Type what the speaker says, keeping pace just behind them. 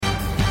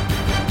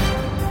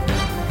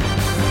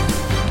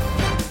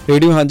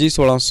Radio ਹਾਂਜੀ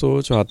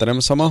 1674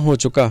 ਸਮਾਂ ਹੋ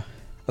ਚੁੱਕਾ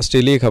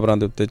ਆਸਟ੍ਰੇਲੀਆ ਖਬਰਾਂ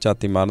ਦੇ ਉੱਤੇ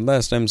ਝਾਤੀ ਮਾਰਨ ਦਾ।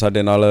 ਇਸ ਟਾਈਮ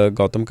ਸਾਡੇ ਨਾਲ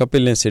ਗੌਤਮ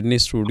ਕਪਿਲ ਨੇ ਸਿਡਨੀ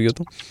ਸਟੂਡੀਓ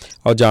ਤੋਂ।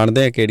 ਆਓ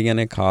ਜਾਣਦੇ ਹਾਂ ਕਿਹੜੀਆਂ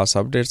ਨੇ ਖਾਸ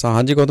ਅਪਡੇਟਸ।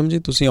 ਹਾਂਜੀ ਗੌਤਮ ਜੀ,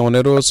 ਤੁਸੀਂ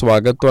ਆਉਂਦੇ ਰਹੋ।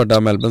 ਸਵਾਗਤ ਤੁਹਾਡਾ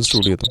ਮੈਲਬਨ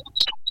ਸਟੂਡੀਓ ਤੋਂ।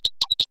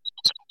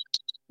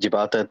 जी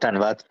बहुत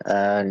धन्यवाद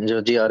जो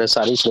जी, और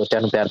सारी श्रोतिਆਂ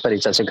ਨੂੰ ਪਿਆਰ ਭਰੀ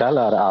ਸਤਿ ਸ਼੍ਰੀ ਅਕਾਲ।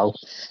 ਔਰ ਆਓ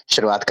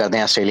ਸ਼ੁਰੂਆਤ ਕਰਦੇ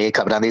ਹਾਂ ਆਸਟ੍ਰੇਲੀਆ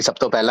ਖਬਰਾਂ ਦੀ। ਸਭ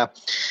ਤੋਂ ਪਹਿਲਾਂ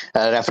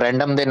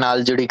ਰੈਫਰੈਂਡਮ ਦੇ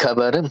ਨਾਲ ਜੁੜੀ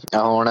ਖਬਰ।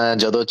 ਹੁਣ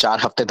ਜਦੋਂ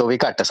 4 ਹਫ਼ਤੇ ਤੋਂ ਵੀ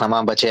ਘੱਟ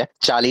ਸਮਾਂ ਬਚਿਆ,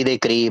 40 ਦੇ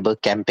ਕਰੀਬ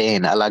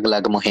ਕੈਂਪੇਨ,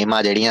 ਅਲੱਗ-ਅਲੱਗ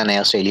ਮੁਹਿੰਮਾਂ ਜਿਹੜੀਆਂ ਨੇ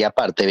ਆਸਟ੍ਰੇਲੀਆ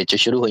ਭਰ ਦੇ ਵਿੱਚ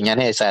ਸ਼ੁਰੂ ਹੋਈਆਂ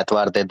ਨੇ। ਇਸ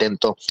ਐਤਵਾਰ ਦੇ ਦਿਨ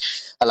ਤੋਂ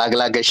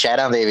ਅਲੱਗ-ਅਲੱਗ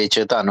ਸ਼ਹਿਰਾਂ ਦੇ ਵਿੱਚ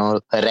ਤੁਹਾਨੂੰ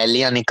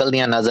ਰੈਲੀਆਂ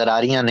ਨਿਕਲਦੀਆਂ ਨਜ਼ਰ ਆ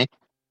ਰਹੀਆਂ ਨੇ,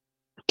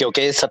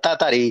 ਕਿਉਂਕਿ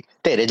ਸੱਤਾਧਾਰੀ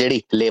ਧਿਰ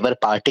ਜਿਹੜੀ ਲੇਬਰ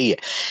ਪਾਰਟੀ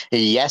ਹੈ,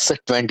 ਯੈਸ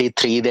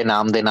 23 ਦੇ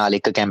ਨਾਮ ਦੇ ਨਾਲ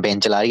ਇੱਕ ਕੈਂਪੇਨ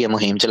ਚਲਾ ਰਹੀ ਹੈ,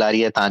 ਮੁਹਿੰਮ ਚਲਾ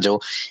ਰਹੀ ਹੈ, ਤਾਂ ਜੋ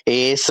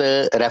ਇਸ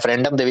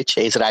ਰੈਫਰੈਂਡਮ ਦੇ ਵਿੱਚ,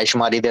 ਇਸ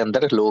ਰਾਇਸ਼ੁਮਾਰੀ ਦੇ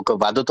ਅੰਦਰ ਲੋਕ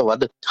ਵੱਧ ਤੋਂ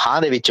ਵੱਧ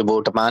ਹਾਂ ਦੇ ਵਿੱਚ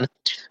ਵੋਟ ਪਾਉਣ।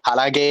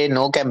 ਹਾਲਾਂਕਿ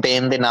ਨੋ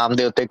ਕੈਂਪੇਨ ਦੇ ਨਾਮ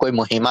ਦੇ ਉੱਤੇ ਕੋਈ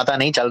ਮੁਹਿੰਮਾਂ ਤਾਂ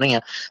ਨਹੀਂ ਚੱਲ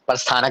ਰਹੀਆਂ, ਪਰ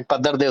ਸਥਾਨਕ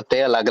ਪੱਧਰ ਦੇ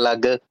ਉੱਤੇ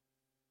ਅਲੱਗ-ਅਲੱਗ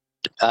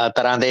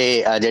ਤਰ੍ਹਾਂ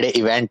ਦੇ ਜਿਹੜੇ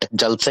ਇਵੈਂਟ,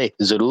 ਜਲਸੇ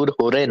ਜ਼ਰੂਰ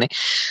ਹੋ ਰਹੇ ਨੇ।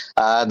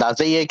 ਦੱਸ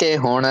ਦਈਏ ਕਿ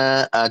ਹੁਣ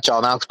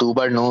 14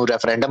 ਅਕਤੂਬਰ ਨੂੰ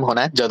ਰੈਫਰੈਂਡਮ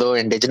ਹੋਣਾ, ਜਦੋਂ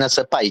ਇੰਡੀਜਨਸ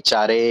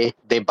ਭਾਈਚਾਰੇ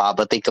ਦੇ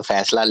ਬਾਬਤ ਇੱਕ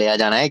ਫੈਸਲਾ ਲਿਆ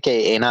ਜਾਣਾ ਹੈ ਕਿ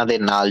ਇਹਨਾਂ ਦੇ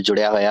ਨਾਲ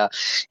ਜੁੜਿਆ ਹੋਇਆ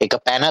ਇੱਕ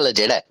ਪੈਨਲ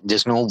ਜਿਹੜਾ,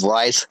 ਜਿਸਨੂੰ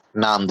ਵੌਇਸ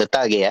ਨਾਮ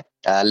ਦਿੱਤਾ ਗਿਆ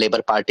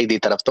ਲੇਬਰ ਪਾਰਟੀ ਦੀ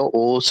ਤਰਫ ਤੋਂ,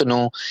 ਉਸ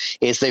ਨੂੰ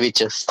ਇਸ ਦੇ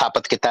ਵਿੱਚ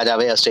ਸਥਾਪਿਤ ਕੀਤਾ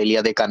ਜਾਵੇ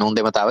ਆਸਟ੍ਰੇਲੀਆ ਦੇ ਕਾਨੂੰਨ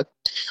ਦੇ ਮੁਤਾਬਕ।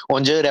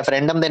 ਉਂਝ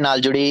ਰੈਫਰੈਂਡਮ ਦੇ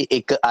ਨਾਲ ਜੁੜੀ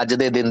ਇੱਕ ਅੱਜ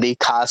ਦੇ ਦਿਨ ਦੀ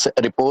ਖਾਸ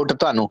ਰਿਪੋਰਟ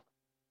ਤੁਹਾਨੂੰ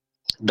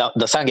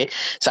ਦੱਸਾਂਗੇ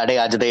ਸਾਡੇ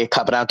ਅੱਜ ਦੇ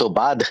ਖਬਰਾਂ ਤੋਂ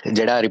ਬਾਅਦ।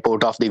 ਜਿਹੜਾ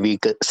report of the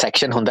week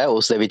section ਹੁੰਦਾ,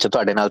 ਉਸ ਦੇ ਵਿੱਚ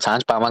ਤੁਹਾਡੇ ਨਾਲ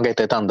ਸਾਂਝ ਪਾਵਾਂਗੇ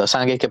ਤੇ ਤੁਹਾਨੂੰ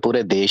ਦੱਸਾਂਗੇ ਕਿ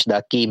ਪੂਰੇ ਦੇਸ਼ ਦਾ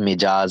ਕੀ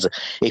ਮਿਜਾਜ਼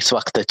ਇਸ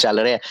ਵਕਤ ਚੱਲ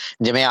ਰਿਹਾ।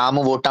 ਜਿਵੇਂ ਆਮ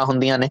ਵੋਟਾਂ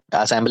ਹੁੰਦੀਆਂ ਨੇ,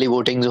 ਅਸੈਂਬਲੀ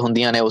ਵੋਟਿੰਗ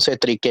ਹੁੰਦੀਆਂ ਨੇ, ਉਸੇ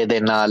ਤਰੀਕੇ ਦੇ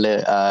ਨਾਲ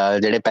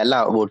ਜਿਹੜੇ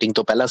ਪਹਿਲਾਂ ਵੋਟਿੰਗ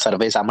ਤੋਂ ਪਹਿਲਾਂ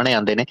ਸਰਵੇ ਸਾਹਮਣੇ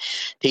ਆਉਂਦੇ ਨੇ,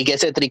 ਠੀਕ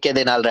ਇਸੇ ਤਰੀਕੇ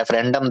ਦੇ ਨਾਲ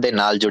ਰੈਫਰੈਂਡਮ ਦੇ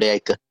ਨਾਲ ਜੁੜਿਆ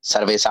ਇੱਕ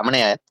ਸਰਵੇ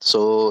ਸਾਹਮਣੇ ਆਇਆ।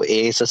 ਸੋ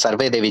ਇਸ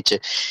ਸਰਵੇ ਦੇ ਵਿੱਚ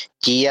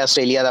ਕੀ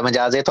ਆਸਟ੍ਰੇਲੀਆ ਦਾ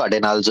ਮਿਜਾਜ਼ ਹੈ, ਤੁਹਾਡੇ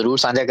ਨਾਲ ਜ਼ਰੂਰ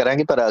ਸਾਂਝਾ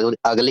ਕਰਾਂਗੇ। ਪਰ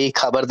ਅਗਲੀ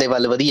ਖਬਰ ਦੇ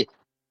ਵੱਲ ਵਧੀਏ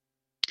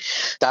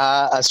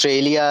ਤਾਂ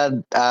ਆਸਟ੍ਰੇਲੀਆ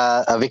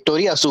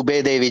ਵਿਕਟੋਰੀਆ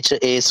ਸੂਬੇ ਦੇ ਵਿੱਚ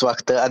ਇਸ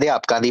ਵਕਤ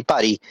ਅਧਿਆਪਕਾਂ ਦੀ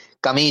ਭਾਰੀ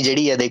ਕਮੀ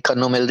ਜਿਹੜੀ ਹੈ ਦੇਖਣ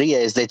ਨੂੰ ਮਿਲ ਰਹੀ ਹੈ।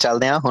 ਇਸ ਦੇ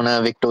ਚੱਲਦਿਆਂ ਹੁਣ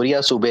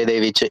ਵਿਕਟੋਰੀਆ ਸੂਬੇ ਦੇ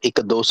ਵਿੱਚ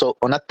ਇੱਕ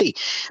 $229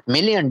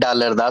 ਮਿਲੀਅਨ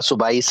ਦਾ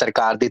ਸੂਬਾਈ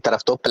ਸਰਕਾਰ ਦੀ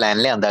ਤਰਫ ਤੋਂ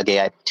ਪਲਾਨ ਲਿਆਂਦਾ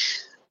ਗਿਆ ਹੈ।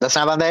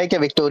 ਦੱਸਣਾ ਬਣਦਾ ਹੈ ਕਿ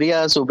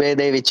ਵਿਕਟੋਰੀਆ ਸੂਬੇ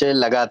ਦੇ ਵਿੱਚ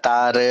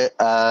ਲਗਾਤਾਰ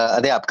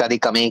ਅਧਿਆਪਕਾਂ ਦੀ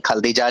ਕਮੀ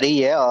ਖਲਦੀ ਜਾ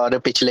ਰਹੀ ਹੈ, ਔਰ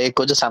ਪਿਛਲੇ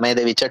ਕੁਝ ਸਮੇਂ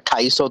ਦੇ ਵਿੱਚ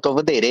 250 ਤੋਂ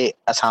ਵਧੇਰੇ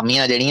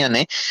ਅਸਾਮੀਆਂ ਜਿਹੜੀਆਂ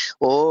ਨੇ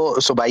ਉਹ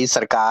ਸੂਬਾਈ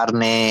ਸਰਕਾਰ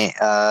ਨੇ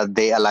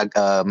ਦੇ ਅਲੱਗ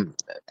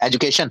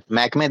ਐਜੂਕੇਸ਼ਨ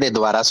ਮਹਿਕਮੇ ਦੇ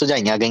ਦੁਆਰਾ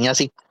ਸੁਝਾਈਆਂ ਗਈਆਂ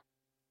ਸੀ,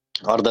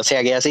 ਔਰ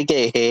ਦੱਸਿਆ ਗਿਆ ਸੀ ਕਿ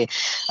ਇਹ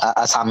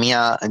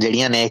ਅਸਾਮੀਆਂ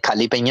ਜਿਹੜੀਆਂ ਨੇ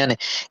ਖਾਲੀ ਪਈਆਂ ਨੇ।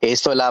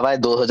 ਇਸ ਤੋਂ ਇਲਾਵਾ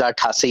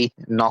 2088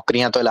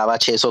 ਨੌਕਰੀਆਂ ਤੋਂ ਇਲਾਵਾ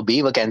 620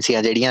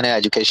 ਵੈਕੈਂਸੀਆਂ ਜਿਹੜੀਆਂ ਨੇ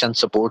ਐਜੂਕੇਸ਼ਨ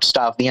ਸਪੋਰਟ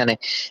ਸਟਾਫ ਦੀਆਂ ਨੇ,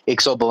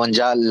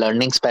 152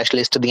 ਲਰਨਿੰਗ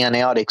ਸਪੈਸ਼ਲਿਸਟ ਦੀਆਂ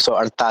ਨੇ, ਔਰ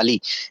 148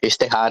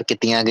 ਇਸ਼ਤਿਹਾਰ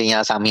ਕੀਤੀਆਂ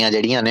ਗਈਆਂ ਅਸਾਮੀਆਂ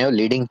ਜਿਹੜੀਆਂ ਨੇ ਉਹ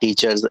ਲੀਡਿੰਗ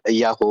ਟੀਚਰਸ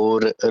ਜਾਂ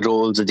ਹੋਰ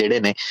ਰੋਲਸ ਜਿਹੜੇ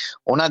ਨੇ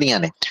ਉਹਨਾਂ ਦੀਆਂ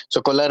ਨੇ।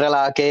 ਸੋ ਕੁੱਲ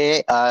ਰਲਾ ਕੇ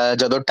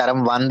ਜਦੋਂ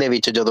ਟਰਮ 1 ਦੇ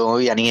ਵਿੱਚ, ਜਦੋਂ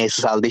ਯਾਨੀ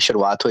ਇਸ ਸਾਲ ਦੀ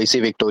ਸ਼ੁਰੂਆਤ ਹੋਈ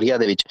ਸੀ ਵਿਕਟੋਰੀਆ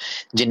ਦੇ ਵਿੱਚ,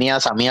 ਜਿੰਨੀਆਂ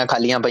ਅਸਾਮੀਆਂ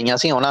ਖਾਲੀਆਂ ਪਈਆਂ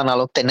ਸੀ ਉਹਨਾਂ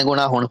ਨਾਲੋਂ 3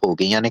 ਗੁਣਾ ਹੁਣ ਹੋ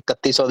ਗਈਆਂ ਨੇ।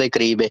 3100 ਦੇ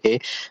ਕਰੀਬ ਇਹ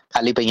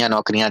ਖਾਲੀ ਪਈਆਂ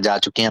ਨੌਕਰੀਆਂ ਜਾ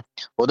ਚੁੱਕੀਆਂ।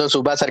 ਉਦੋਂ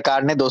ਸੂਬਾ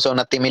ਸਰਕਾਰ ਨੇ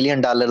 $229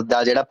 ਮਿਲੀਅਨ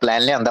ਦਾ ਜਿਹੜਾ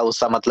ਪਲਾਨ ਲਿਆਂਦਾ, ਉਸ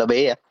ਦਾ ਮਤਲਬ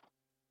ਇਹ ਹੈ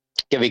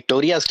ਕਿ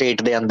ਵਿਕਟੋਰੀਆ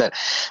ਸਟੇਟ ਦੇ ਅੰਦਰ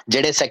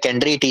ਜਿਹੜੇ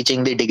ਸੈਕੰਡਰੀ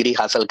ਟੀਚਿੰਗ ਦੀ ਡਿਗਰੀ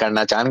ਹਾਸਲ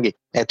ਕਰਨਾ ਚਾਹਣਗੇ,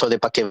 ਇੱਥੋਂ ਦੇ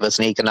ਪੱਕੇ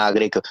ਵਸਨੀਕ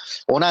ਨਾਗਰਿਕ,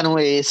 ਉਹਨਾਂ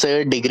ਨੂੰ ਇਸ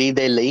ਡਿਗਰੀ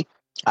ਦੇ ਲਈ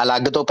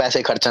ਅਲੱਗ ਤੋਂ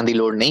ਪੈਸੇ ਖਰਚਣ ਦੀ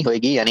ਲੋੜ ਨਹੀਂ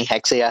ਹੋਏਗੀ। ਯਾਨੀ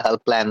ਹੈਕਸ ਜਾਂ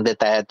ਹੈਲਪ ਪਲਾਨ ਦੇ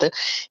ਤਹਿਤ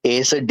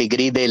ਇਸ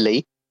ਡਿਗਰੀ ਦੇ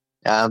ਲਈ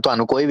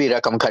ਤੁਹਾਨੂੰ ਕੋਈ ਵੀ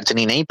ਰਕਮ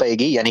ਖਰਚਣੀ ਨਹੀਂ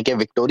ਪਏਗੀ। ਯਾਨੀ ਕਿ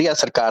ਵਿਕਟੋਰੀਆ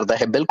ਸਰਕਾਰ ਦਾ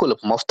ਇਹ ਬਿਲਕੁਲ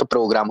ਮੁਫਤ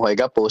ਪ੍ਰੋਗਰਾਮ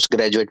ਹੋਏਗਾ, ਪੋਸਟ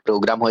ਗ੍ਰੈਜੂਏਟ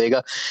ਪ੍ਰੋਗਰਾਮ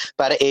ਹੋਏਗਾ।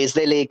 ਪਰ ਇਸ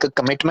ਦੇ ਲਈ ਇੱਕ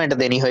ਕਮਿਟਮੈਂਟ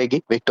ਦੇਣੀ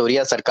ਹੋਏਗੀ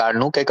ਵਿਕਟੋਰੀਆ ਸਰਕਾਰ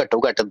ਨੂੰ ਕਿ ਘੱਟੋ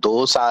ਘੱਟ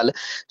 2 ਸਾਲ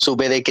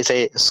ਸੂਬੇ ਦੇ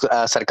ਕਿਸੇ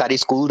ਸਰਕਾਰੀ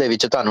ਸਕੂਲ ਦੇ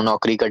ਵਿੱਚ ਤੁਹਾਨੂੰ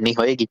ਨੌਕਰੀ ਕਰਨੀ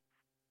ਹੋਏਗੀ।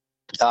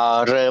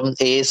 ਔਰ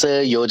ਇਸ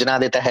ਯੋਜਨਾ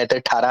ਦੇ ਤਹਿਤ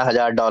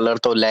 $18,000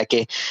 ਤੋਂ ਲੈ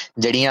ਕੇ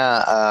ਜਿਹੜੀਆਂ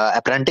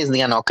ਅਪ੍ਰੈਂਟਿਸ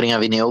ਦੀਆਂ ਨੌਕਰੀਆਂ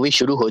ਵੀ ਨੇ ਉਹ ਵੀ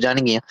ਸ਼ੁਰੂ ਹੋ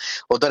ਜਾਣਗੀਆਂ।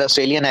 ਉਧਰ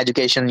ਆਸਟ੍ਰੇਲੀਅਨ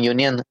ਐਜੂਕੇਸ਼ਨ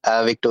ਯੂਨੀਅਨ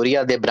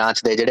ਵਿਕਟੋਰੀਆ ਦੇ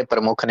ਬ੍ਰਾਂਚ ਦੇ ਜਿਹੜੇ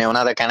ਪ੍ਰਮੁੱਖ ਨੇ,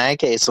 ਉਹਨਾਂ ਦਾ ਕਹਿਣਾ ਹੈ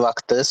ਕਿ ਇਸ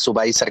ਵਕਤ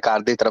ਸੂਬਾਈ ਸਰਕਾਰ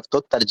ਦੀ ਤਰਫ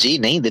ਤੋਂ ਤਰਜੀਹ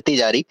ਨਹੀਂ ਦਿੱਤੀ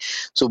ਜਾ ਰਹੀ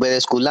ਸੂਬੇ ਦੇ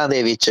ਸਕੂਲਾਂ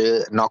ਦੇ ਵਿੱਚ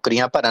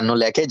ਨੌਕਰੀਆਂ ਭਰਨ ਨੂੰ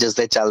ਲੈ ਕੇ, ਜਿਸ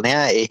ਦੇ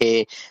ਚੱਲਦਿਆਂ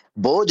ਇਹ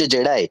ਬੋਝ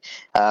ਜਿਹੜਾ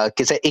ਹੈ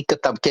ਕਿਸੇ ਇੱਕ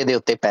ਤਬਕੇ ਦੇ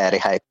ਉੱਤੇ ਪੈ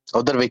ਰਿਹਾ ਹੈ।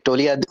 ਉਧਰ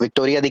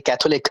ਵਿਕਟੋਰੀਆ ਦੀ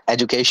ਕੈਥੋਲਿਕ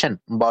ਐਜੂਕੇਸ਼ਨ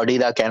ਬਾਡੀ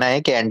ਦਾ ਕਹਿਣਾ ਹੈ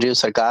ਕਿ ਐਂਡਰਿਊ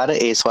ਸਰਕਾਰ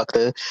ਇਸ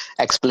ਵਕਤ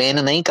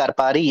ਐਕਸਪਲੇਨ ਨਹੀਂ ਕਰ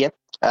ਪਾ ਰਹੀ ਹੈ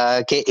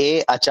ਕਿ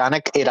ਇਹ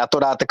ਅਚਾਨਕ, ਇਹ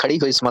ਰਾਤੋਂ ਰਾਤ ਖੜੀ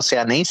ਹੋਈ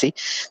ਸਮੱਸਿਆ ਨਹੀਂ ਸੀ,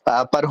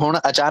 ਪਰ ਹੁਣ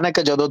ਅਚਾਨਕ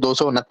ਜਦੋਂ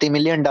 $229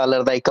 ਮਿਲੀਅਨ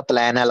ਦਾ ਇੱਕ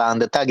ਪਲਾਨ ਐਲਾਨ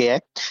ਦਿੱਤਾ ਗਿਆ ਹੈ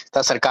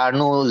ਤਾਂ ਸਰਕਾਰ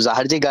ਨੂੰ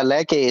ਜ਼ਾਹਰ ਜੀ ਗੱਲ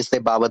ਹੈ ਕਿ ਇਸ ਦੇ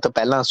ਬਾਬਤ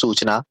ਪਹਿਲਾਂ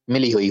ਸੂਚਨਾ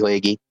ਮਿਲੀ ਹੋਈ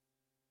ਹੋਏਗੀ।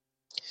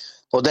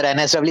 ਉਧਰ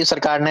NSW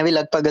ਸਰਕਾਰ ਨੇ ਵੀ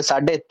ਲਗਭਗ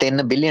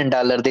 $3.5 ਬਿਲੀਅਨ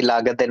ਦੀ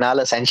ਲਾਗਤ ਦੇ ਨਾਲ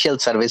ਐਸੈਂਸ਼ੀਅਲ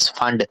ਸਰਵਿਸ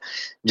ਫੰਡ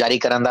ਜਾਰੀ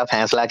ਕਰਨ ਦਾ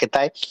ਫੈਸਲਾ ਕੀਤਾ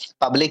ਹੈ।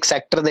 ਪਬਲਿਕ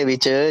ਸੈਕਟਰ ਦੇ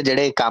ਵਿੱਚ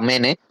ਜਿਹੜੇ ਕਾਮੇ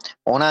ਨੇ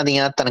ਉਹਨਾਂ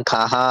ਦੀਆਂ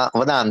ਤਨਖਾਹਾਂ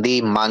ਵਧਾਉਣ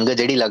ਦੀ ਮੰਗ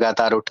ਜਿਹੜੀ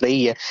ਲਗਾਤਾਰ ਉੱਠ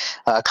ਰਹੀ ਹੈ,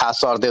 ਖਾਸ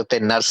ਤੌਰ ਦੇ ਉੱਤੇ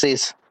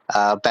ਨਰਸਿਸ,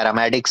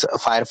 ਪੈਰਾਮੈਡਿਕਸ,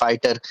 ਫਾਇਰ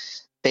ਫਾਈਟਰ,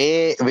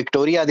 ਤੇ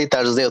ਵਿਕਟੋਰੀਆ ਦੀ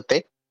ਤਰਜ਼ ਦੇ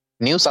ਉੱਤੇ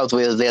ਨਿਊ ਸਾਊਥ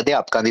ਵੇਲਜ਼ ਦੇ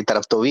ਅਧਿਆਪਕਾਂ ਦੀ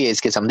ਤਰਫ ਤੋਂ ਵੀ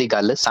ਇਸ ਕਿਸਮ ਦੀ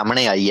ਗੱਲ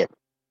ਸਾਹਮਣੇ ਆਈ ਹੈ।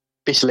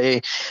 ਪਿਛਲੇ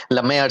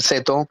ਲੰਮੇ ਅਰਸੇ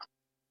ਤੋਂ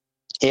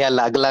ਇਹ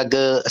ਅਲੱਗ-ਅਲੱਗ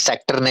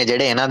ਸੈਕਟਰ ਨੇ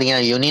ਜਿਹੜੇ ਇਹਨਾਂ ਦੀਆਂ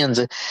ਯੂਨੀਅਨਸ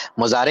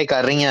ਮੁਜ਼ਾਹਰੇ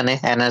ਕਰ ਰਹੀਆਂ ਨੇ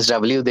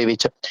NSW ਦੇ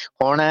ਵਿੱਚ।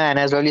 ਹੁਣ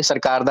NSW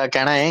ਸਰਕਾਰ ਦਾ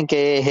ਕਹਿਣਾ ਹੈ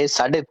ਕਿ ਇਹ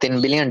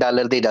 $3.5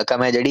 ਬਿਲੀਅਨ ਦੀ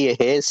ਰਕਮ ਹੈ ਜਿਹੜੀ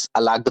ਇਹ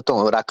ਅਲੱਗ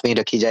ਤੋਂ ਰਾਖਵੀਂ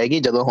ਰੱਖੀ ਜਾਏਗੀ।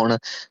 ਜਦੋਂ ਹੁਣ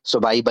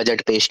ਸੂਬਾਈ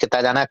ਬਜਟ ਪੇਸ਼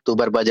ਕੀਤਾ ਜਾਣਾ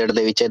ਅਕਤੂਬਰ ਬਜਟ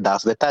ਦੇ ਵਿੱਚ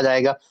ਦੱਸ ਦਿੱਤਾ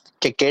ਜਾਏਗਾ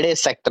ਕਿ ਕਿਹੜੇ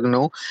ਸੈਕਟਰ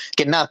ਨੂੰ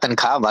ਕਿੰਨਾ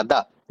ਤਨਖਾਹ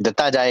ਵਾਧਾ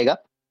ਦਿੱਤਾ ਜਾਏਗਾ।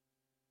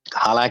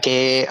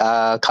 ਹਾਲਾਂਕਿ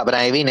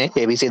ਖਬਰਾਂ ਇਹ ਵੀ ਨੇ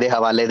ABC ਦੇ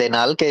ਹਵਾਲੇ ਦੇ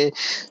ਨਾਲ ਕਿ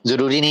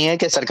ਜ਼ਰੂਰੀ ਨਹੀਂ ਹੈ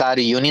ਕਿ ਸਰਕਾਰ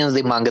ਯੂਨੀਅਨਸ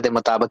ਦੀ ਮੰਗ ਦੇ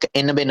ਮੁਤਾਬਕ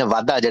ਇਨ ਬਿਨ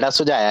ਵਾਧਾ ਜਿਹੜਾ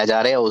ਸੁਝਾਇਆ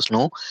ਜਾ ਰਿਹਾ ਉਸ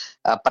ਨੂੰ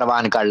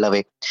ਪ੍ਰਵਾਨ ਕਰ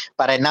ਲਵੇ।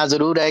 ਪਰ ਇੰਨਾ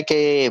ਜ਼ਰੂਰ ਹੈ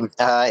ਕਿ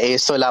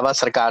ਇਸ ਤੋਂ ਇਲਾਵਾ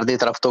ਸਰਕਾਰ ਦੀ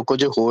ਤਰਫ ਤੋਂ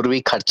ਕੁਝ ਹੋਰ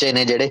ਵੀ ਖਰਚੇ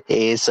ਨੇ ਜਿਹੜੇ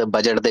ਇਸ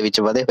ਬਜਟ ਦੇ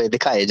ਵਿੱਚ ਵਧੇ ਹੋਏ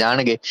ਦਿਖਾਏ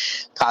ਜਾਣਗੇ।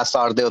 ਖਾਸ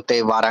ਤੌਰ ਦੇ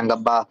ਉੱਤੇ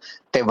ਵਾਰੰਗੱਬਾ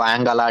ਤੇ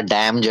ਵਾਇੰਗਾਲਾ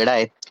ਡੈਮ ਜਿਹੜਾ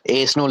ਹੈ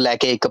ਇਸ ਨੂੰ ਲੈ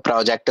ਕੇ ਇੱਕ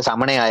ਪ੍ਰੋਜੈਕਟ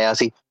ਸਾਹਮਣੇ ਆਇਆ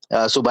ਸੀ।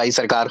 ਸੂਬਾਈ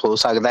ਸਰਕਾਰ ਹੋ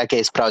ਸਕਦਾ ਕਿ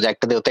ਇਸ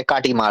ਪ੍ਰੋਜੈਕਟ ਦੇ ਉੱਤੇ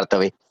ਘਾਟੀ ਮਾਰ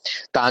ਦੇਵੇ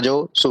ਤਾਂ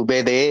ਜੋ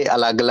ਸੂਬੇ ਦੇ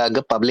ਅਲੱਗ-ਅਲੱਗ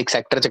ਪਬਲਿਕ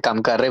ਸੈਕਟਰ 'ਚ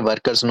ਕੰਮ ਕਰ ਰਹੇ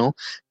ਵਰਕਰਸ ਨੂੰ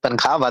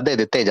ਤਨਖਾਹ ਵਾਧੇ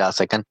ਦਿੱਤੇ ਜਾ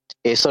ਸਕਣ।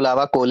 ਇਸ ਤੋਂ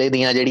ਇਲਾਵਾ ਕੋਲੇ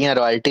ਦੀਆਂ ਜਿਹੜੀਆਂ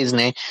ਰਾਇਲਟੀਜ਼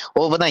ਨੇ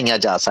ਉਹ ਵਧਾਈਆਂ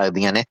ਜਾ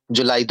ਸਕਦੀਆਂ ਨੇ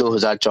ਜੁਲਾਈ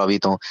 2024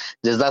 ਤੋਂ,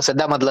 ਜਿਸ ਦਾ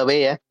ਸਿੱਧਾ ਮਤਲਬ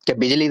ਇਹ ਹੈ ਕਿ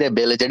ਬਿਜਲੀ ਦੇ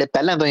ਬਿੱਲ ਜਿਹੜੇ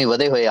ਪਹਿਲਾਂ ਤੋਂ ਹੀ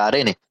ਵਧੇ ਹੋਏ ਆ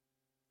ਰਹੇ ਨੇ,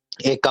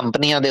 ਇਹ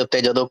ਕੰਪਨੀਆਂ ਦੇ ਉੱਤੇ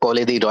ਜਦੋਂ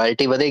ਕੋਲੇ ਦੀ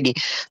ਰਾਇਲਟੀ ਵਧੇਗੀ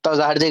ਤਾਂ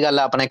ਜ਼ਾਹਰ ਜਿਹੀ ਗੱਲ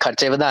ਆਪਣੇ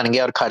ਖਰਚੇ ਵਧਾਉਣਗੇ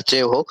ਔਰ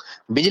ਖਰਚੇ ਉਹ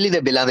ਬਿਜਲੀ ਦੇ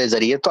ਬਿੱਲਾਂ ਦੇ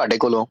ਜ਼ਰੀਏ ਤੁਹਾਡੇ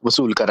ਕੋਲੋਂ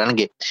ਵਸੂਲ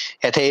ਕਰਨਗੇ।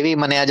 ਇੱਥੇ ਇਹ ਵੀ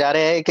ਮੰਨਿਆ ਜਾ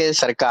ਰਿਹਾ ਹੈ ਕਿ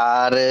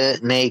ਸਰਕਾਰ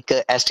ਨੇ ਇੱਕ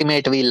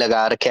ਐਸਟੀਮੇਟ ਵੀ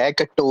ਲਗਾ ਰੱਖਿਆ ਹੈ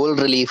ਕਿ ਟੋਲ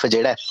ਰਿਲੀਫ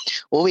ਜਿਹੜਾ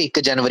ਉਹ ਵੀ 1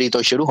 ਜਨਵਰੀ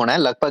ਤੋਂ ਸ਼ੁਰੂ ਹੋਣਾ ਹੈ।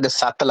 ਲਗਭਗ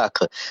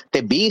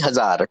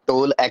 7,20,000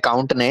 ਟੋਲ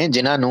ਅਕਾਊਂਟ ਨੇ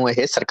ਜਿਨ੍ਹਾਂ ਨੂੰ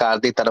ਇਹ ਸਰਕਾਰ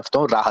ਦੀ ਤਰਫ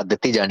ਤੋਂ ਰਾਹਤ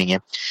ਦਿੱਤੀ ਜਾਣੀ ਹੈ।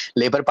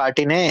 ਲੇਬਰ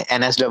ਪਾਰਟੀ ਨੇ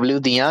NSW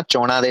ਦੀਆਂ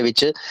ਚੋਣਾਂ ਦੇ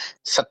ਵਿੱਚ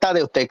ਸੱਤਾ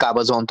ਦੇ ਉੱਤੇ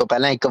ਕਾਬਜ਼ ਹੋਣ ਤੋਂ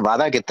ਪਹਿਲਾਂ ਇੱਕ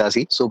ਵਾਅਦਾ ਕੀਤਾ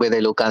ਸੀ ਸੂਬੇ ਦੇ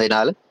ਲੋਕਾਂ ਦੇ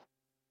ਨਾਲ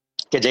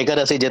ਕਿ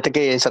ਜੇਕਰ ਅਸੀਂ ਜਿੱਤ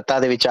ਕੇ ਸੱਤਾ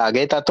ਦੇ ਵਿੱਚ ਆ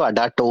ਗਏ ਤਾਂ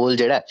ਤੁਹਾਡਾ ਟੋਲ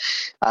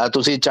ਜਿਹੜਾ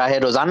ਤੁਸੀਂ ਚਾਹੇ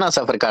ਰੋਜ਼ਾਨਾ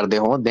ਸਫ਼ਰ ਕਰਦੇ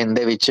ਹੋ, ਦਿਨ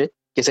ਦੇ ਵਿੱਚ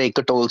ਕਿਸੇ ਇੱਕ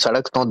ਟੋਲ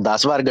ਸੜਕ ਤੋਂ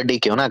 10 ਵਾਰ ਗੱਡੀ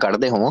ਕਿਉਂ ਨਾ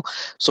ਕੱਢਦੇ ਹੋ,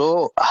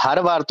 ਸੋ ਹਰ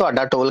ਵਾਰ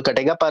ਤੁਹਾਡਾ ਟੋਲ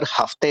ਕੱਟੇਗਾ ਪਰ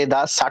ਹਫ਼ਤੇ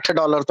ਦਾ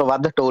 $60 ਤੋਂ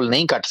ਵੱਧ ਟੋਲ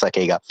ਨਹੀਂ ਕੱਟ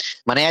ਸਕੇਗਾ।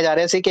 ਮੰਨਿਆ ਜਾ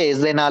ਰਿਹਾ ਸੀ ਕਿ ਇਸ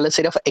ਦੇ ਨਾਲ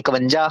ਸਿਰਫ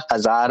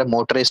 51,000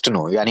 ਮੋਟਰਿਸਟ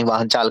ਨੂੰ ਯਾਨੀ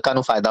ਵਾਹਨ ਚਾਲਕਾਂ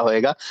ਨੂੰ ਫਾਇਦਾ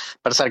ਹੋਏਗਾ,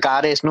 ਪਰ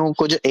ਸਰਕਾਰ ਇਸ ਨੂੰ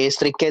ਕੁਝ ਇਸ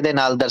ਤਰੀਕੇ ਦੇ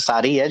ਨਾਲ ਦਰਸਾ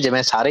ਰਹੀ ਹੈ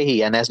ਜਿਵੇਂ ਸਾਰੇ ਹੀ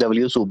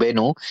NSW ਸੂਬੇ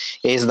ਨੂੰ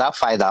ਇਸ ਦਾ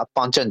ਫਾਇਦਾ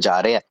ਪਹੁੰਚਣ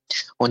ਜਾ ਰਿਹਾ ਹੈ।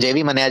 ਉਂਝ ਇਹ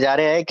ਵੀ ਮੰਨਿਆ ਜਾ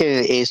ਰਿਹਾ ਹੈ ਕਿ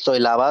ਇਸ ਤੋਂ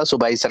ਇਲਾਵਾ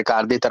ਸੂਬਾਈ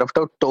ਸਰਕਾਰ ਦੀ ਤਰਫ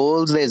ਤੋਂ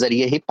ਟੋਲਸ ਦੇ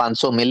ਜ਼ਰੀਏ ਹੀ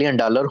 $500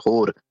 ਮਿਲੀਅਨ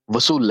ਹੋਰ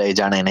ਵਸੂਲ ਲਏ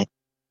ਜਾਣੇ ਨੇ।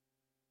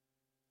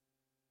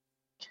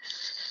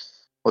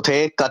 ਉਥੇ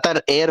ਕਤਰ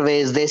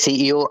에ਅਰਵੇਜ਼ ਦੇ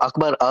CEO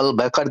ਅਕਬਰ ਅਲ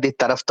ਬਕਰ ਦੀ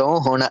ਤਰਫ ਤੋਂ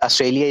ਹੁਣ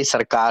ਆਸਟ੍ਰੇਲੀਆਈ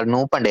ਸਰਕਾਰ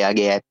ਨੂੰ ਭੰਡਿਆ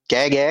ਗਿਆ ਹੈ।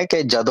 ਕਿਹਾ ਗਿਆ ਹੈ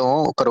ਕਿ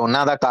ਜਦੋਂ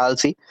ਕਰੋਨਾ ਦਾ ਕਾਲ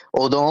ਸੀ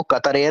ਉਦੋਂ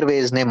ਕਤਰ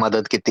에ਅਰਵੇਜ਼ ਨੇ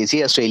ਮਦਦ ਕੀਤੀ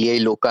ਸੀ ਆਸਟ੍ਰੇਲੀਆਈ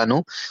ਲੋਕਾਂ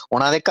ਨੂੰ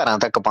ਉਹਨਾਂ ਦੇ ਘਰਾਂ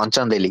ਤੱਕ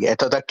ਪਹੁੰਚਣ ਦੇ ਲਈ।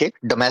 ਇੱਥੋਂ ਤੱਕ ਕਿ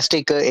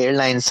ਡੋਮੈਸਟਿਕ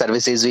에ਅਰਲਾਈਨ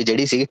ਸਰਵਿਸਿਜ਼ ਵੀ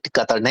ਜਿਹੜੀ ਸੀ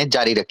ਕਤਰ ਨੇ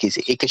ਜਾਰੀ ਰੱਖੀ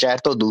ਸੀ ਇੱਕ ਸ਼ਹਿਰ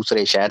ਤੋਂ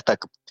ਦੂਸਰੇ ਸ਼ਹਿਰ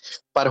ਤੱਕ।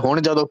 ਪਰ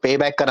ਹੁਣ ਜਦੋਂ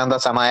ਪੇਬੈਕ ਕਰਨ ਦਾ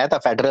ਸਮਾਂ ਆਇਆ ਤਾਂ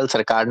ਫੈਡਰਲ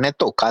ਸਰਕਾਰ ਨੇ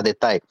ਧੋਖਾ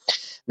ਦਿੱਤਾ ਹੈ।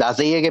 ਦੱਸ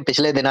ਦਈਏ ਕਿ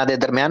ਪਿਛਲੇ ਦਿਨਾਂ ਦੇ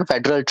ਦਰਮਿਆਨ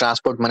federal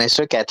transport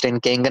minister Catherine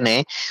King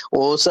ਨੇ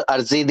ਉਸ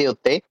ਅਰਜ਼ੀ ਦੇ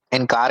ਉੱਤੇ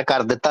ਇਨਕਾਰ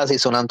ਕਰ ਦਿੱਤਾ ਸੀ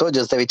ਸੁਣਨ ਤੋਂ,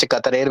 ਜਿਸ ਦੇ ਵਿੱਚ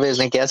ਕਤਰ 에ਅਰਵੇਜ਼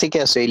ਨੇ ਕਿਹਾ ਸੀ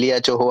ਕਿ ਆਸਟ੍ਰੇਲੀਆ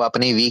 'ਚ ਉਹ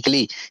ਆਪਣੀ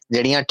ਵੀਕਲੀ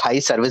ਜਿਹੜੀਆਂ 28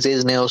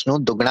 ਸਰਵਿਸਿਜ਼ ਨੇ ਉਸ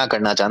ਨੂੰ ਦੁੱਗਣਾ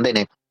ਕਰਨਾ ਚਾਹੁੰਦੇ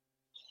ਨੇ।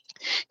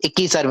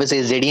 21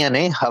 ਸਰਵਿਸਿਜ਼ ਜਿਹੜੀਆਂ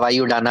ਨੇ ਹਵਾਈ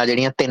ਉਡਾਨਾਂ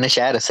ਜਿਹੜੀਆਂ 3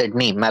 ਸ਼ਹਿਰ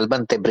ਸਿਡਨੀ,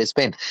 ਮੈਲਬਨ ਤੇ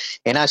ਬ੍ਰਿਸਬੇਨ,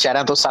 ਇਹਨਾਂ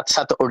ਸ਼ਹਿਰਾਂ ਤੋਂ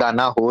 7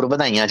 ਉਡਾਨਾਂ ਹੋਰ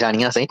ਵਧਾਈਆਂ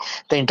ਜਾਣੀਆਂ ਸੀ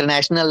ਤੇ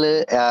ਇੰਟਰਨੈਸ਼ਨਲ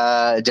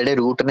ਜਿਹੜੇ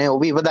ਰੂਟ ਨੇ ਉਹ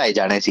ਵੀ ਵਧਾਏ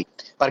ਜਾਣੇ ਸੀ।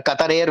 ਪਰ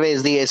ਕਤਰ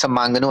에ਅਰਵੇਜ਼ ਦੀ ਇਸ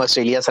ਮੰਗ ਨੂੰ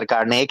ਆਸਟ੍ਰੇਲੀਆ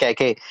ਸਰਕਾਰ ਨੇ ਇਹ ਕਹਿ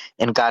ਕੇ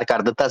ਇਨਕਾਰ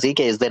ਕਰ ਦਿੱਤਾ ਸੀ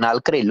ਕਿ ਇਸ ਦੇ ਨਾਲ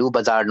ਘਰੇਲੂ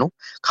ਬਾਜ਼ਾਰ ਨੂੰ,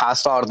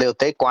 ਖਾਸ ਤੌਰ ਦੇ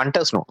ਉੱਤੇ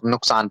ਕੁਆਂਟਸ ਨੂੰ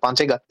ਨੁਕਸਾਨ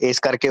ਪਹੁੰਚੇਗਾ, ਇਸ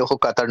ਕਰਕੇ ਉਹ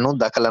ਕਤਰ ਨੂੰ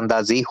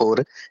ਦਖਲਅੰਦਾਜ਼ੀ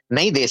ਹੋਰ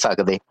ਨਹੀਂ ਦੇ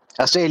ਸਕਦੇ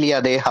ਆਸਟ੍ਰੇਲੀਆ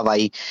ਦੇ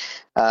ਹਵਾਈ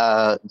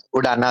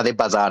ਉਡਾਨਾਂ ਦੇ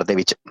ਬਾਜ਼ਾਰ ਦੇ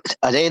ਵਿੱਚ।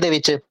 ਅਜੇ ਇਹਦੇ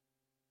ਵਿੱਚ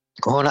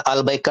ਹੁਣ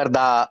ਅਲਬੇਕਰ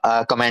ਦਾ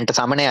ਕਮੈਂਟ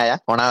ਸਾਹਮਣੇ ਆਇਆ।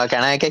 ਉਹਨਾਂ ਦਾ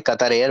ਕਹਿਣਾ ਹੈ ਕਿ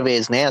ਕਤਰ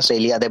에ਅਰਵੇਜ਼ ਨੇ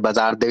ਆਸਟ੍ਰੇਲੀਆ ਦੇ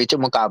ਬਾਜ਼ਾਰ ਦੇ ਵਿੱਚ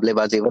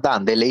ਮੁਕਾਬਲੇਬਾਜ਼ੀ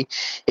ਵਧਾਉਣ ਦੇ ਲਈ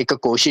ਇੱਕ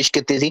ਕੋਸ਼ਿਸ਼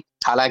ਕੀਤੀ ਸੀ।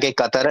 ਹਾਲਾਂਕਿ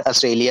ਕਤਰ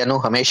ਆਸਟ੍ਰੇਲੀਆ ਨੂੰ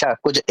ਹਮੇਸ਼ਾ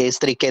ਕੁਝ ਇਸ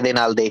ਤਰੀਕੇ ਦੇ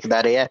ਨਾਲ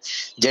ਦੇਖਦਾ ਰਿਹਾ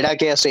ਜਿਹੜਾ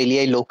ਕਿ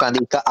ਆਸਟ੍ਰੇਲੀਆਈ ਲੋਕਾਂ ਦੀ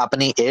ਇੱਕ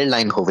ਆਪਣੀ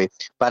에ਅਰਲਾਈਨ ਹੋਵੇ,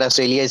 ਪਰ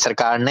ਆਸਟ੍ਰੇਲੀਆਈ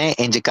ਸਰਕਾਰ ਨੇ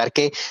ਇੰਜ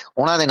ਕਰਕੇ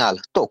ਉਹਨਾਂ ਦੇ ਨਾਲ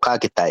ਧੋਖਾ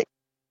ਕੀਤਾ ਹੈ।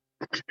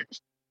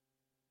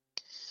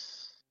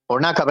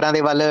 ਹੋਰਨਾਂ ਖਬਰਾਂ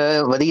ਦੇ ਵੱਲ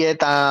ਵਧੀਏ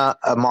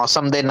ਤਾਂ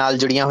ਮੌਸਮ ਦੇ ਨਾਲ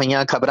ਜੁੜੀਆਂ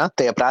ਹੋਈਆਂ ਖਬਰਾਂ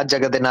ਤੇ ਅਪਰਾਧ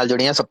ਜਗਤ ਦੇ ਨਾਲ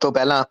ਜੁੜੀਆਂ। ਸਭ ਤੋਂ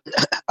ਪਹਿਲਾਂ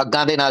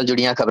ਅੱਗਾਂ ਦੇ ਨਾਲ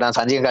ਜੁੜੀਆਂ ਖਬਰਾਂ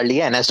ਸਾਂਝੀਆਂ ਕਰ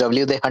ਲਈਏ।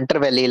 NSW ਦੇ ਹੰਟਰ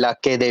ਵੈਲੀ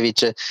ਇਲਾਕੇ ਦੇ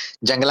ਵਿੱਚ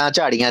ਜੰਗਲਾਂ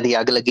ਝਾੜੀਆਂ ਦੀ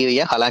ਅੱਗ ਲੱਗੀ ਹੋਈ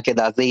ਹੈ। ਹਾਲਾਂਕਿ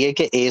ਦੱਸ ਦਈਏ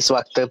ਕਿ ਇਸ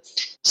ਵਕਤ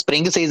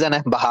ਸਪਰਿੰਗ ਸੀਜ਼ਨ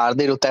ਹੈ, ਬਹਾਰ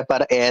ਦੀ ਰੁੱਤ ਹੈ,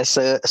 ਪਰ ਇਸ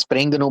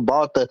ਸਪਰਿੰਗ ਨੂੰ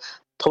ਬਹੁਤ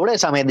ਥੋੜੇ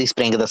ਸਮੇਂ ਦੀ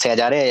ਸਪਰਿੰਗ ਦੱਸਿਆ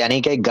ਜਾ ਰਿਹਾ ਹੈ,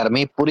 ਯਾਨੀ ਕਿ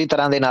ਗਰਮੀ ਪੂਰੀ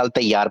ਤਰ੍ਹਾਂ ਦੇ ਨਾਲ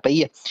ਤਿਆਰ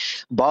ਪਈ ਹੈ।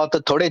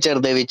 ਬਹੁਤ ਥੋੜੇ ਚਿਰ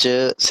ਦੇ ਵਿੱਚ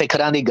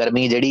ਸਿਖਰਾਂ ਦੀ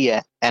ਗਰਮੀ ਜਿਹੜੀ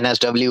ਹੈ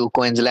NSW,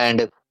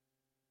 ਕੁਇਨਜ਼ਲੈਂਡ,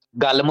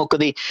 ਗੱਲ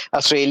ਮੁੱਕਦੀ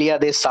ਆਸਟ੍ਰੇਲੀਆ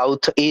ਦੇ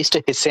ਸਾਊਥ ਈਸਟ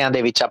ਹਿੱਸਿਆਂ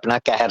ਦੇ ਵਿੱਚ ਆਪਣਾ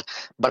ਕਹਿਰ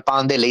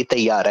ਬਰਪਾਉਣ ਦੇ ਲਈ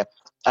ਤਿਆਰ ਹੈ।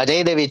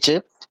 ਅਜੇ ਦੇ ਵਿੱਚ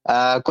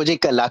ਕੁਝ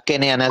ਇੱਕ ਇਲਾਕੇ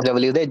ਨੇ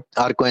NSW ਦੇ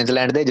ਔਰ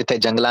ਕੁਇਨਜ਼ਲੈਂਡ ਦੇ ਜਿੱਥੇ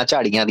ਜੰਗਲਾਂ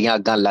ਝਾੜੀਆਂ ਦੀਆਂ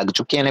ਅੱਗਾਂ ਲੱਗ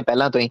ਚੁੱਕੀਆਂ ਨੇ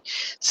ਪਹਿਲਾਂ ਤੋਂ ਹੀ।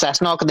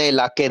 ਸੈਸਨੌਕ ਦੇ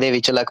ਇਲਾਕੇ ਦੇ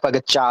ਵਿੱਚ ਲਗਭਗ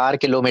 4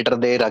 ਕਿਲੋਮੀਟਰ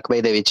ਦੇ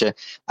ਰਕਬੇ ਦੇ ਵਿੱਚ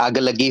ਅੱਗ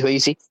ਲੱਗੀ ਹੋਈ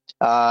ਸੀ।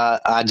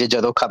 ਅੱਜ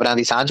ਜਦੋਂ ਖਬਰਾਂ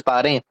ਦੀ ਸਾਂਝ ਪਾ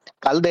ਰਹੇ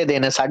ਕੱਲ ਦੇ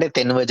ਦਿਨ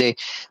 3:30 ਵਜੇ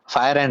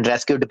ਫਾਇਰ ਐਂਡ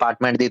ਰੈਸਕਿਊ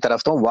ਡਿਪਾਰਟਮੈਂਟ ਦੀ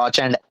ਤਰਫ ਤੋਂ ਵਾਚ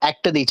ਐਂਡ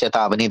ਐਕਟ ਦੀ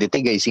ਚੇਤਾਵਨੀ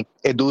ਦਿੱਤੀ ਗਈ ਸੀ।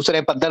 ਇਹ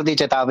ਦੂਸਰੇ ਪੱਧਰ ਦੀ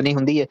ਚੇਤਾਵਨੀ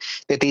ਹੁੰਦੀ ਹੈ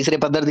ਤੇ ਤੀਸਰੇ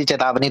ਪੱਧਰ ਦੀ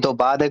ਚੇਤਾਵਨੀ ਤੋਂ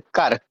ਬਾਅਦ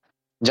ਘਰ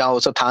ਜਾਂ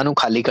ਉਸ ਥਾਂ ਨੂੰ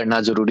ਖਾਲੀ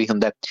ਕਰਨਾ ਜ਼ਰੂਰੀ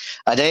ਹੁੰਦਾ ਹੈ।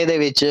 ਅਜੇ ਦੇ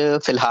ਵਿੱਚ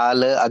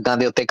ਫਿਲਹਾਲ ਅੱਗਾਂ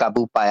ਦੇ ਉੱਤੇ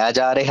ਕਾਬੂ ਪਾਇਆ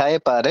ਜਾ ਰਿਹਾ ਹੈ,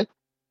 ਪਰ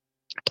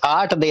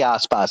 68 ਦੇ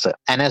ਆਸ-ਪਾਸ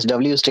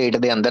NSW ਸਟੇਟ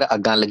ਦੇ ਅੰਦਰ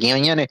ਅੱਗਾਂ ਲੱਗੀਆਂ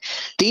ਹੋਈਆਂ ਨੇ।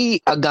 30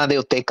 ਅੱਗਾਂ ਦੇ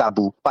ਉੱਤੇ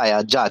ਕਾਬੂ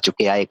ਪਾਇਆ ਜਾ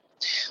ਚੁੱਕਿਆ ਹੈ।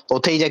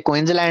 ਉੱਥੇ ਹੀ ਜੇ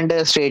ਕੁਇਨਜ਼ਲੈਂਡ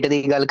ਸਟੇਟ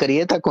ਦੀ ਗੱਲ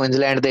ਕਰੀਏ ਤਾਂ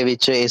ਕੁਇਨਜ਼ਲੈਂਡ ਦੇ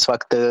ਵਿੱਚ ਇਸ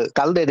ਵਕਤ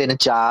ਕੱਲ ਦੇ ਦਿਨ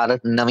 4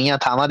 ਨਵੀਆਂ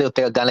ਥਾਵਾਂ ਦੇ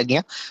ਉੱਤੇ ਅੱਗਾਂ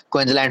ਲੱਗੀਆਂ।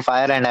 Queensland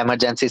fire and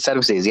emergency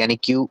services ਯਾਨੀ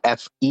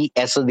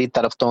QFES ਦੀ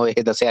ਤਰਫ ਤੋਂ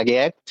ਇਹ ਦੱਸਿਆ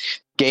ਗਿਆ ਹੈ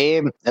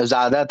ਕਿ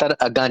ਜ਼ਿਆਦਾਤਰ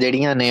ਅੱਗਾਂ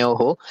ਜਿਹੜੀਆਂ ਨੇ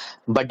ਉਹ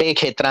ਵੱਡੇ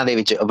ਖੇਤਰਾਂ ਦੇ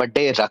ਵਿੱਚ,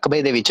 ਵੱਡੇ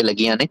ਰਕਬੇ ਦੇ ਵਿੱਚ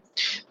ਲੱਗੀਆਂ ਨੇ।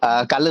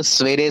 ਕੱਲ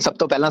ਸਵੇਰੇ ਸਭ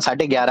ਤੋਂ ਪਹਿਲਾਂ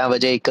 11:30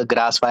 ਵਜੇ ਇੱਕ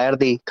ਗ੍ਰਾਸ ਫਾਇਰ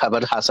ਦੀ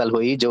ਖਬਰ ਹਾਸਲ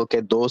ਹੋਈ ਜੋ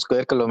ਕਿ 2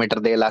 ਸਕੁਅਰ ਕਿਲੋਮੀਟਰ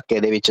ਦੇ ਇਲਾਕੇ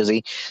ਦੇ ਵਿੱਚ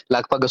ਸੀ।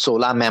 ਲਗਭਗ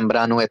 16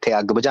 ਮੈਂਬਰਾਂ ਨੂੰ ਇੱਥੇ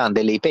ਅੱਗ ਬੁਝਾਉਣ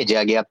ਦੇ ਲਈ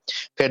ਭੇਜਿਆ ਗਿਆ।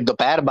 ਫਿਰ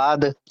ਦੁਪਹਿਰ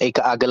ਬਾਅਦ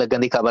ਇੱਕ ਅੱਗ ਲੱਗਣ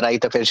ਦੀ ਖਬਰ ਆਈ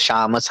ਤਾਂ ਫਿਰ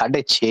ਸ਼ਾਮ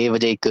 6:30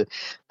 ਵਜੇ ਇੱਕ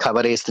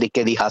ਖਬਰ ਇਸ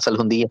ਤਰੀਕੇ ਦੀ ਹਾਸਲ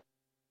ਹੁੰਦੀ ਹੈ।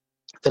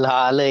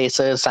 ਫਿਲਹਾਲ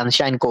ਇਸ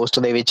ਸਨਸ਼ਾਈਨ ਕੋਸਟ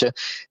ਦੇ ਵਿੱਚ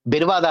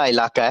ਬਿਰਵਾ ਦਾ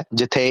ਇਲਾਕਾ ਹੈ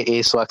ਜਿੱਥੇ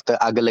ਇਸ ਵਕਤ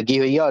ਅੱਗ ਲੱਗੀ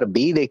ਹੋਈ ਹੈ ਔਰ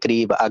 20 ਦੇ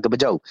ਕਰੀਬ ਅੱਗ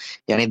ਬੁਝਾਊ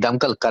ਯਾਨੀ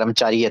ਦਮਕਲ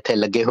ਕਰਮਚਾਰੀ ਇੱਥੇ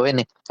ਲੱਗੇ ਹੋਏ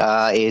ਨੇ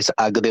ਇਸ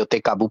ਅੱਗ ਦੇ ਉੱਤੇ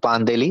ਕਾਬੂ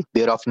ਪਾਉਣ ਦੇ ਲਈ।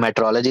 ਬਿਊਰੋ ਆਫ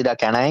ਮੈਟਰੋਲੋਜੀ ਦਾ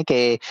ਕਹਿਣਾ ਹੈ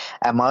ਕਿ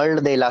ਐਮਰਲਡ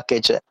ਦੇ ਇਲਾਕੇ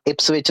 'ਚ,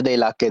 ਇਪਸਵਿਚ ਦੇ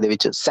ਇਲਾਕੇ ਦੇ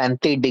ਵਿੱਚ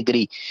 37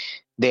 ਡਿਗਰੀ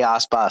ਦੇ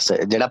ਆਸ-ਪਾਸ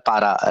ਜਿਹੜਾ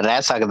ਪਾਰਾ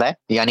ਰਹਿ ਸਕਦਾ ਹੈ,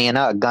 ਯਾਨੀ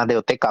ਇਹਨਾਂ ਅੱਗਾਂ ਦੇ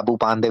ਉੱਤੇ ਕਾਬੂ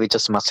ਪਾਉਣ ਦੇ ਵਿੱਚ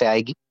ਸਮੱਸਿਆ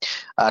ਆਏਗੀ।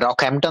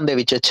 ਰੌਕਹੈਮਪਟਨ ਦੇ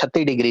ਵਿੱਚ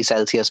 36 ਡਿਗਰੀ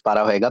ਸੈਲਸੀਅਸ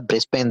ਪਾਰਾ ਹੋਏਗਾ।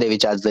 ਬ੍ਰਿਸਬੇਨ ਦੇ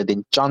ਵਿੱਚ ਅੱਜ ਦੇ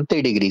ਦਿਨ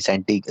 34 ਡਿਗਰੀ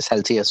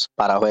ਸੈਲਸੀਅਸ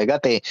ਪਾਰਾ ਹੋਏਗਾ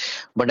ਤੇ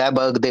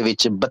ਬੰਡੈਬਰਗ ਦੇ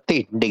ਵਿੱਚ 32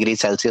 ਡਿਗਰੀ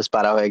ਸੈਲਸੀਅਸ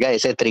ਪਾਰਾ ਹੋਏਗਾ।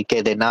 ਇਸੇ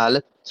ਤਰੀਕੇ ਦੇ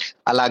ਨਾਲ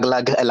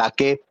ਅਲੱਗ-ਅਲੱਗ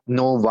ਇਲਾਕੇ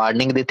ਨੂੰ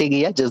ਵਾਰਨਿੰਗ ਦਿੱਤੀ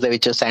ਗਈ ਹੈ ਜਿਸ ਦੇ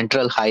ਵਿੱਚ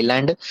central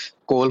highland,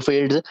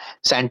 coalfields,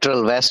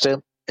 central west,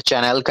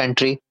 channel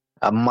country,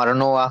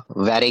 Maranoa,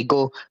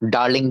 Warrego,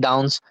 Darling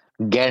Downs,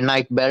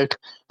 granite belt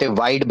ਤੇ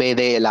ਵਾਈਡ ਬੇ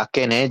ਦੇ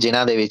ਇਲਾਕੇ ਨੇ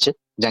ਜਿਨ੍ਹਾਂ ਦੇ ਵਿੱਚ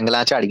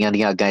ਜੰਗਲਾਂ ਝਾੜੀਆਂ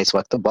ਦੀਆਂ ਅੱਗਾਂ ਇਸ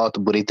ਵਕਤ ਬਹੁਤ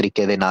ਬੁਰੀ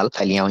ਤਰੀਕੇ ਦੇ ਨਾਲ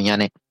ਫੈਲੀਆਂ ਹੋਈਆਂ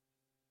ਨੇ।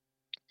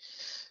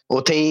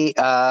 ਉੱਥੇ ਹੀ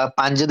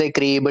 5 ਦੇ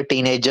ਕਰੀਬ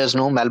ਟੀਨੇਜਰਸ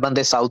ਨੂੰ ਮੈਲਬਨ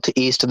ਦੇ ਸਾਊਥ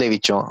ਈਸਟ ਦੇ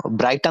ਵਿੱਚੋਂ,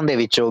 ਬ੍ਰਾਈਟਨ ਦੇ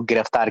ਵਿੱਚੋਂ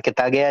ਗ੍ਰਿਫਤਾਰ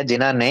ਕੀਤਾ ਗਿਆ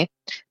ਜਿਨ੍ਹਾਂ ਨੇ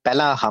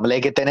ਪਹਿਲਾਂ ਹਮਲੇ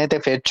ਕੀਤੇ ਨੇ ਤੇ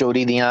ਫਿਰ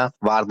ਚੋਰੀ ਦੀਆਂ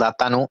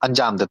ਵਾਰਦਾਤਾਂ ਨੂੰ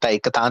ਅੰਜਾਮ ਦਿੱਤਾ।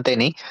 ਇੱਕ ਥਾਂ ਤੇ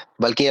ਨਹੀਂ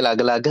ਬਲਕਿ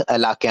ਅਲੱਗ-ਅਲੱਗ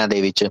ਇਲਾਕਿਆਂ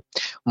ਦੇ ਵਿੱਚ।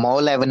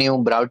 ਮੌਲ ਐਵਨਿਊ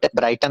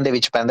ਬ੍ਰਾਈਟਨ ਦੇ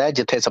ਵਿੱਚ ਪੈਂਦਾ ਹੈ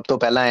ਜਿੱਥੇ ਸਭ ਤੋਂ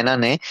ਪਹਿਲਾਂ ਇਹਨਾਂ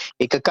ਨੇ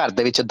ਇੱਕ ਘਰ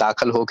ਦੇ ਵਿੱਚ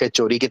ਦਾਖਲ ਹੋ ਕੇ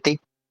ਚੋਰੀ ਕੀਤੀ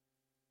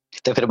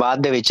ਤੇ ਫਿਰ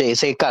ਬਾਅਦ ਦੇ ਵਿੱਚ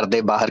ਇਸੇ ਘਰ ਦੇ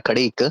ਬਾਹਰ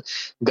ਖੜੀ ਇੱਕ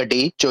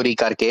ਗੱਡੀ ਚੋਰੀ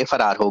ਕਰਕੇ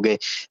ਫਰਾਰ ਹੋ ਗਏ।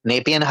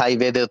 ਨੇਪੀਅਨ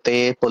ਹਾਈਵੇ ਦੇ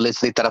ਉੱਤੇ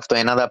ਪੁਲਿਸ ਦੀ ਤਰਫ ਤੋਂ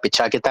ਇਹਨਾਂ ਦਾ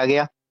ਪਿੱਛਾ ਕੀਤਾ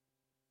ਗਿਆ।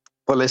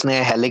 ਪੁਲਿਸ ਨੇ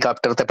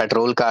ਹੈਲੀਕਾਪਟਰ ਤੇ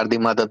ਪੈਟਰੋਲ ਕਾਰ ਦੀ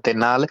ਮਦਦ ਦੇ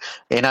ਨਾਲ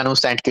ਇਹਨਾਂ ਨੂੰ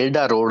ਸੈਂਟ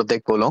ਕਿਲਡਾ ਰੋਡ ਦੇ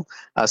ਕੋਲੋਂ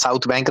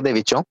ਸਾਊਥ ਬੈਂਕ ਦੇ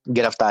ਵਿੱਚੋਂ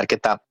ਗ੍ਰਿਫਤਾਰ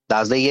ਕੀਤਾ।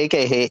 ਦੱਸ ਦਈਏ ਕਿ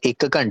ਇਹ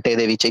 1 ਘੰਟੇ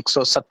ਦੇ ਵਿੱਚ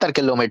 170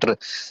 ਕਿਲੋਮੀਟਰ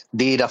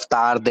ਦੀ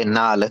ਰਫ਼ਤਾਰ ਦੇ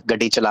ਨਾਲ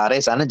ਗੱਡੀ ਚਲਾ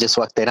ਰਹੇ ਸਨ ਜਿਸ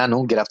ਵਕਤ ਇਹਨਾਂ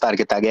ਨੂੰ ਗ੍ਰਿਫਤਾਰ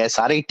ਕੀਤਾ ਗਿਆ।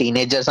 ਸਾਰੇ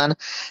ਟੀਨੇਜਰ ਸਨ।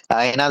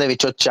 ਇਹਨਾਂ ਦੇ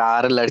ਵਿੱਚੋਂ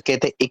 4 ਲੜਕੇ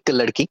ਤੇ 1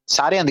 ਲੜਕੀ,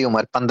 ਸਾਰਿਆਂ ਦੀ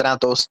ਉਮਰ 15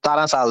 ਤੋਂ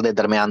 17 ਸਾਲ ਦੇ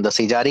ਦਰਮਿਆਨ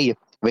ਦੱਸੀ ਜਾ ਰਹੀ ਹੈ।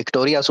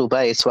 ਵਿਕਟੋਰੀਆ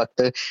ਸੂਬਾ ਇਸ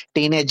ਵਕਤ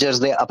ਟੀਨੇਜਰਸ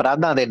ਦੇ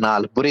ਅਪਰਾਧਾਂ ਦੇ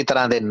ਨਾਲ ਬੁਰੀ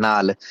ਤਰ੍ਹਾਂ ਦੇ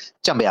ਨਾਲ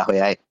ਝੰਬਿਆ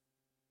ਹੋਇਆ ਹੈ।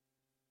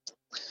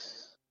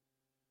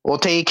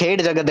 ਉੱਥੇ ਹੀ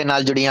ਖੇਡ ਜਗਤ ਦੇ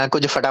ਨਾਲ ਜੁੜੀਆਂ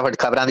ਕੁਝ ਫਟਾਫਟ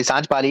ਖਬਰਾਂ ਦੀ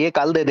ਸਾਂਝ ਪਾ ਲਈਏ।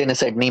 ਕੱਲ ਦੇ ਦਿਨ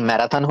ਸਿਡਨੀ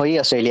ਮੈਰਾਥਨ ਹੋਈ,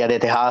 ਆਸਟ੍ਰੇਲੀਆ ਦੇ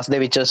ਇਤਿਹਾਸ ਦੇ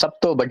ਵਿੱਚ ਸਭ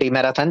ਤੋਂ ਵੱਡੀ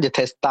ਮੈਰਾਥਨ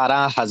ਜਿੱਥੇ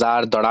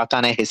 17,000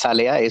 ਦੌੜਾਕਾਂ ਨੇ ਹਿੱਸਾ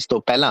ਲਿਆ। ਇਸ ਤੋਂ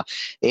ਪਹਿਲਾਂ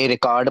ਇਹ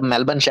ਰਿਕਾਰਡ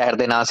ਮੈਲਬਨ ਸ਼ਹਿਰ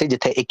ਦੇ ਨਾਂ ਸੀ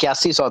ਜਿੱਥੇ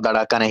 8100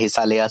 ਦੌੜਾਕਾਂ ਨੇ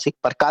ਹਿੱਸਾ ਲਿਆ ਸੀ।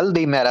 ਪਰ ਕੱਲ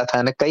ਦੀ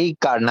ਮੈਰਾਥਨ ਕਈ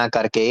ਕਾਰਨਾਂ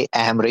ਕਰਕੇ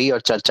ਅਹਿਮ ਰਹੀ ਔਰ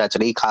ਚਰਚਾ ਚ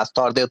ਰਹੀ। ਖਾਸ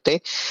ਤੌਰ ਦੇ ਉੱਤੇ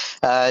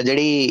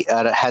ਜਿਹੜੀ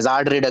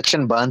ਹੈਜ਼ਾਰਡ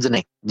ਰਿਡਕਸ਼ਨ ਬਰਨਸ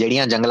ਨੇ,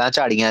 ਜਿਹੜੀਆਂ ਜੰਗਲਾਂ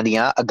ਝਾੜੀਆਂ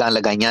ਦੀਆਂ ਅੱਗਾਂ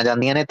ਲਗਾਈਆਂ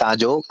ਜਾਂਦੀਆਂ ਨੇ ਤਾਂ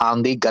ਜੋ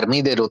ਆਉਂਦੀ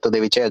ਗਰਮੀ ਦੇ ਰੁੱਤ ਦੇ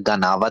ਵਿੱਚ ਅੱਗਾਂ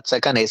ਨਾ ਵੱਧ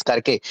ਸਕਣ। ਇਸ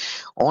ਕਰਕੇ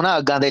ਉਹਨਾਂ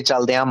ਅੱਗਾਂ ਦੇ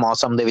ਚੱਲਦਿਆਂ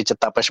ਮੌਸਮ ਦੇ ਵਿੱਚ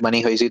ਤਪਸ਼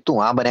ਬਣੀ ਹੋਈ ਸੀ,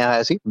 ਧੂਆਂ ਬਣਿਆ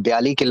ਹੋਇਆ ਸੀ।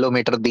 42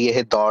 ਕਿਲੋਮੀਟਰ ਦੀ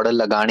ਇਹ ਦੌੜ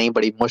ਲਗਾਣੀ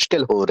ਬੜੀ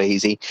ਮੁਸ਼ਕਿਲ ਹੋ ਰਹੀ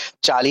ਸੀ।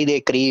 40 ਦੇ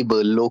ਕਰੀਬ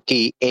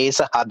ਲੋਕੀ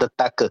ਇਸ ਹੱਦ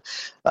ਤੱਕ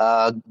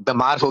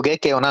ਬਿਮਾਰ ਹੋ ਗਏ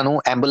ਕਿ ਉਹਨਾਂ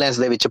ਨੂੰ ਐਂਬੂਲੈਂਸ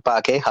ਦੇ ਵਿੱਚ ਪਾ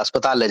ਕੇ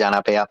ਹਸਪਤਾਲ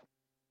ਲਿਜਾਣਾ ਪਿਆ।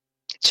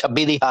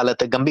 26 ਦੀ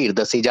ਹਾਲਤ ਗੰਭੀਰ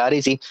ਦੱਸੀ ਜਾ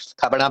ਰਹੀ ਸੀ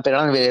ਖਬਰਾਂ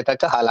ਪੜ੍ਹਨ ਵੇਲੇ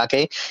ਤੱਕ।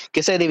 ਹਾਲਾਂਕਿ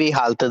ਕਿਸੇ ਦੀ ਵੀ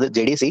ਹਾਲਤ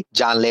ਜਿਹੜੀ ਸੀ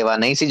ਜਾਨਲੇਵਾ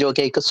ਨਹੀਂ ਸੀ ਜੋ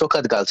ਕਿ ਇੱਕ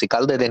ਸੁਖਦ ਗੱਲ ਸੀ।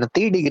 ਕੱਲ ਦੇ ਦਿਨ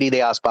 30 ਡਿਗਰੀ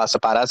ਦੇ ਆਸ-ਪਾਸ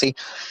ਪਾਰਾ ਸੀ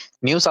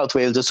ਨਿਊ ਸਾਊਥ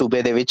ਵੇਲਜ਼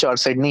ਸੂਬੇ ਦੇ ਵਿੱਚ ਔਰ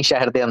ਸਿਡਨੀ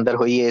ਸ਼ਹਿਰ ਦੇ ਅੰਦਰ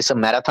ਹੋਈ ਇਸ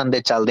ਮੈਰਾਥਨ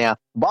ਦੇ ਚੱਲਦਿਆਂ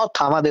ਬਹੁਤ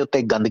ਥਾਵਾਂ ਦੇ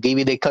ਉੱਤੇ ਗੰਦਗੀ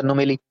ਵੀ ਦੇਖਣ ਨੂੰ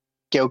ਮਿਲੀ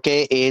ਕਿਉਂਕਿ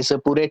ਇਸ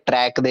ਪੂਰੇ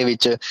ਟਰੈਕ ਦੇ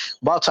ਵਿੱਚ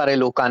ਬਹੁਤ ਸਾਰੇ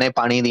ਲੋਕਾਂ ਨੇ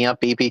ਪਾਣੀ ਦੀਆਂ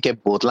ਪੀ ਕੇ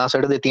ਬੋਤਲਾਂ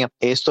ਸੁੱਟ ਦਿੱਤੀਆਂ।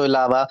 ਇਸ ਤੋਂ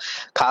ਇਲਾਵਾ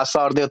ਖਾਸ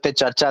ਤੌਰ ਦੇ ਉੱਤੇ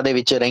ਚਰਚਾ ਦੇ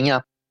ਵਿੱਚ ਰਹੀਆਂ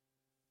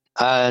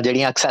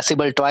ਜਿਹੜੀਆਂ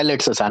ਐਕਸੈਸੀਬਲ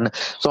ਟਾਇਲਟਸ ਸਨ,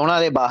 ਸੋ ਉਹਨਾਂ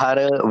ਦੇ ਬਾਹਰ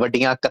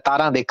ਵੱਡੀਆਂ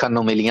ਕਤਾਰਾਂ ਦੇਖਣ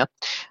ਨੂੰ ਮਿਲੀਆਂ।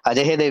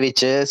 ਅਜਿਹੇ ਦੇ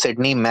ਵਿੱਚ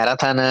ਸਿਡਨੀ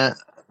ਮੈਰਾਥਨ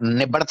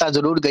ਨਿਬੜ ਤਾਂ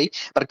ਜ਼ਰੂਰ ਗਈ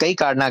ਪਰ ਕਈ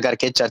ਕਾਰਨਾਂ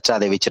ਕਰਕੇ ਚਰਚਾ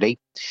ਦੇ ਵਿੱਚ ਰਹੀ।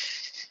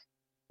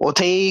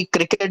 ਉੱਥੇ ਹੀ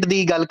ਕ੍ਰਿਕਟ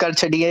ਦੀ ਗੱਲ ਕਰ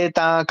ਛੱਡੀਏ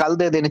ਤਾਂ ਕੱਲ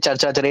ਦੇ ਦਿਨ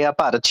ਚਰਚਾ 'ਚ ਰਿਹਾ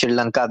ਭਾਰਤ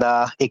ਸ਼੍ਰੀਲੰਕਾ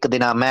ਦਾ ਇੱਕ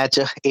ਦਿਨਾ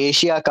ਮੈਚ।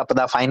 ਏਸ਼ੀਆ ਕੱਪ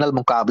ਦਾ ਫਾਈਨਲ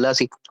ਮੁਕਾਬਲਾ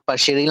ਸੀ ਪਰ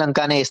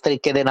ਸ਼੍ਰੀਲੰਕਾ ਨੇ ਇਸ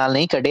ਤਰੀਕੇ ਦੇ ਨਾਲ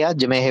ਨਹੀਂ ਕੱਢਿਆ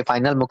ਜਿਵੇਂ ਇਹ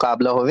ਫਾਈਨਲ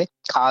ਮੁਕਾਬਲਾ ਹੋਵੇ।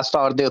 ਖਾਸ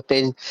ਤੌਰ ਦੇ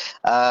ਉੱਤੇ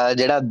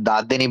ਜਿਹੜਾ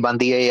ਦਾਦ ਨਹੀਂ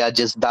ਬਣਦੀ ਹੈ ਜਾਂ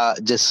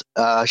ਜਿਸ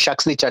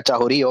ਸ਼ਖਸ ਦੀ ਚਰਚਾ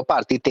ਹੋ ਰਹੀ ਹੈ ਉਹ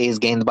ਭਾਰਤੀ ਤੇਜ਼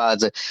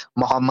ਗੇਂਦਬਾਜ਼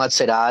ਮੁਹੰਮਦ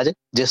ਸਿਰਾਜ,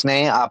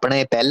 ਜਿਸਨੇ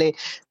ਆਪਣੇ ਪਹਿਲੇ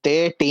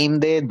ਤੇ ਟੀਮ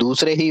ਦੇ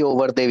ਦੂਸਰੇ ਹੀ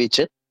ਓਵਰ ਦੇ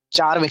ਵਿੱਚ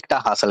 4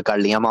 ਵਿਕਟਾਂ ਹਾਸਲ ਕਰ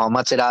ਲਈਆਂ।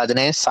 ਮੁਹੰਮਦ ਸਿਰਾਜ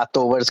ਨੇ 7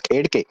 ਓਵਰਸ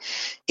ਖੇਡ ਕੇ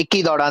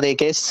 21 ਦੌੜਾਂ ਦੇ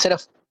ਕੇ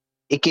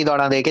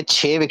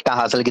 6 ਵਿਕਟਾਂ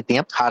ਹਾਸਲ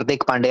ਕੀਤੀਆਂ।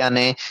 ਹਾਰਦਿਕ ਪਾਂਡਿਆ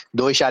ਨੇ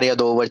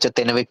 2.2 ਓਵਰ 'ਚ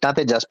 3 ਵਿਕਟਾਂ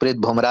ਤੇ ਜਸਪ੍ਰੀਤ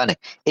ਬੁਮਰਾਹ ਨੇ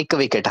 1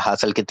 ਵਿਕਟ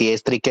ਹਾਸਲ ਕੀਤੀ।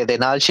 ਇਸ ਤਰੀਕੇ ਦੇ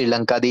ਨਾਲ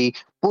ਸ਼੍ਰੀਲੰਕਾ ਦੀ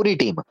ਪੂਰੀ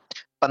ਟੀਮ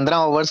 15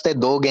 ਓਵਰਸ ਤੇ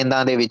 2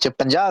 ਗੇਂਦਾਂ ਦੇ ਵਿੱਚ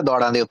 50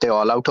 ਦੌੜਾਂ ਦੇ ਉੱਤੇ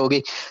ਆਲ ਆਊਟ ਹੋ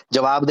ਗਈ।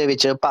 ਜਵਾਬ ਦੇ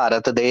ਵਿੱਚ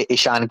ਭਾਰਤ ਦੇ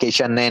ਇਸ਼ਾਨ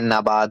ਕਿਸ਼ਨ ਨੇ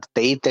ਨਾਬਾਦ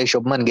 23 ਤੇ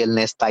ਸ਼ੁਭਮਨ ਗਿੱਲ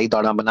ਨੇ 27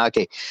 ਦੌੜਾਂ ਬਣਾ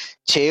ਕੇ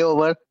 6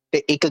 ਓਵਰ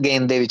ਤੇ 1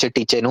 ਗੇਂਦ ਦੇ ਵਿੱਚ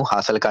ਟੀਚੇ ਨੂੰ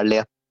ਹਾਸਲ ਕਰ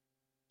ਲਿਆ।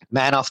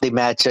 Man of the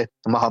match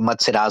Mohammed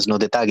Siraj ਨੂੰ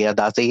ਦਿੱਤਾ ਗਿਆ।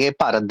 ਦੱਸ ਦੇਈਏ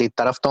ਭਾਰਤ ਦੀ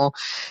ਤਰਫ ਤੋਂ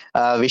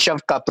ਵਿਸ਼ਵ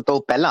ਕੱਪ ਤੋਂ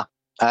ਪਹਿਲਾਂ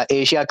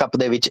ਏਸ਼ੀਆ ਕੱਪ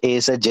ਦੇ ਵਿੱਚ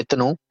ਇਸ ਜਿੱਤ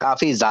ਨੂੰ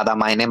ਕਾਫੀ ਜ਼ਿਆਦਾ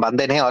ਮਾਇਨੇ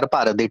ਬਣਦੇ ਨੇ ਔਰ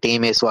ਭਾਰਤ ਦੀ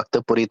ਟੀਮ ਇਸ ਵਕਤ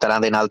ਪੂਰੀ ਤਰ੍ਹਾਂ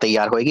ਦੇ ਨਾਲ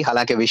ਤਿਆਰ ਹੋਏਗੀ।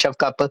 ਹਾਲਾਂਕਿ ਵਿਸ਼ਵ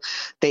ਕੱਪ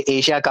ਤੇ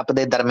ਏਸ਼ੀਆ ਕੱਪ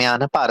ਦੇ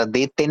ਦਰਮਿਆਨ ਭਾਰਤ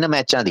ਦੀ 3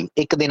 ਮੈਚਾਂ ਦੀ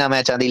ਇੱਕ ਦਿਨਾਂ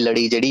ਮੈਚਾਂ ਦੀ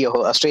ਲੜੀ ਜਿਹੜੀ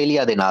ਉਹ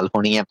ਆਸਟ੍ਰੇਲੀਆ ਦੇ ਨਾਲ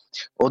ਹੋਣੀ ਹੈ।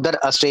 ਉਧਰ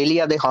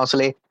ਆਸਟ੍ਰੇਲੀਆ ਦੇ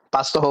ਹੌਸਲੇ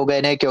ਪਸਤ ਹੋ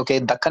ਗਏ ਨੇ ਕਿਉਂਕਿ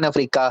ਦੱਖਣ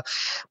ਅਫਰੀਕਾ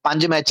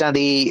 5 ਮੈਚਾਂ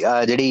ਦੀ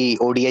ਜਿਹੜੀ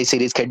ODI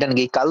ਸੀਰੀਜ਼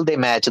ਖੇਡਣਗੀ। ਕੱਲ ਦੇ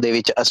ਮੈਚ ਦੇ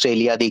ਵਿੱਚ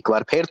ਆਸਟ੍ਰੇਲੀਆ ਦੀ ਇੱਕ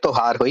ਵਾਰ ਫਿਰ ਤੋਂ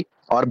ਹਾਰ ਹੋਈ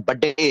ਔਰ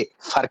ਵੱਡੇ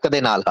ਫਰਕ ਦੇ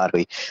ਨਾਲ ਹਾਰ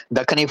ਹੋਈ।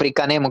 ਦੱਖਣੀ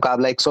ਅਫਰੀਕਾ ਨੇ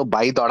ਮੁਕਾਬਲਾ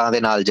 122 ਦੌੜਾਂ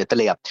ਦੇ ਨਾਲ ਜਿੱਤ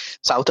ਲਿਆ।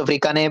 ਸਾਊਥ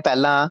ਅਫਰੀਕਾ ਨੇ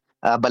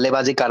ਪਹਿਲਾਂ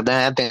ਬੱਲੇਬਾਜ਼ੀ ਕਰਦੇ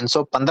ਹੋਏ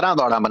 315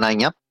 ਦੌੜਾਂ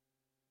ਬਣਾਈਆਂ,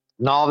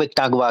 9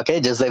 ਵਿਕਟਾਂ ਗਵਾ ਕੇ,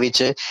 ਜਿਸ ਦੇ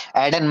ਵਿੱਚ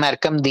ਐਡਨ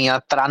ਮੈਰਕਮ ਦੀਆਂ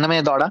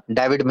 93 ਦੌੜਾਂ,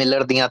 ਡੇਵਿਡ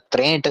ਮਿਲਰ ਦੀਆਂ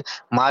 63,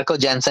 ਮਾਰਕੋ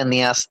ਜੈਨਸਨ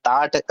ਦੀਆਂ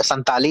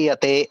 47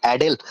 ਅਤੇ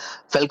ਐਡਿਲ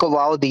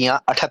ਫਿਲਕੋਵਾਓ ਦੀਆਂ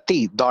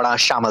 38 ਦੌੜਾਂ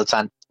ਸ਼ਾਮਲ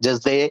ਸਨ। ਜਿਸ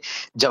ਦੇ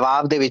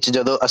ਜਵਾਬ ਦੇ ਵਿੱਚ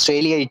ਜਦੋਂ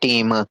ਆਸਟ੍ਰੇਲੀਆਈ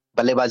ਟੀਮ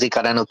ਬੱਲੇਬਾਜ਼ੀ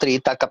ਕਰਨ ਉਤਰੀ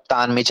ਤਾਂ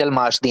ਕਪਤਾਨ ਮਿਚਲ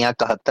ਮਾਰਸ਼ ਦੀਆਂ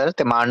 71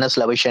 ਤੇ ਮਾਰਨਸ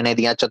ਲਵਿਸ਼ਨੇ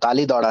ਦੀਆਂ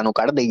 44 ਦੌੜਾਂ ਨੂੰ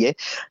ਕੱਢ ਦਈਏ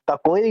ਤਾਂ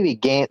ਕੋਈ ਵੀ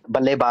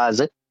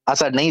ਬੱਲੇਬਾਜ਼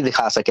ਅਸਰ ਨਹੀਂ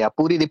ਦਿਖਾ ਸਕਿਆ।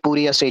 ਪੂਰੀ ਦੀ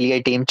ਪੂਰੀ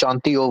ਆਸਟ੍ਰੇਲੀਆਈ ਟੀਮ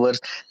 34 ਓਵਰ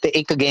ਤੇ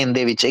ਇੱਕ ਗੇਂਦ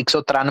ਦੇ ਵਿੱਚ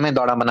 193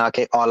 ਦੌੜਾਂ ਬਣਾ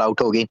ਕੇ ਆਲ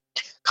ਆਊਟ ਹੋ ਗਈ।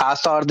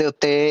 ਖਾਸ ਤੌਰ ਦੇ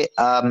ਉੱਤੇ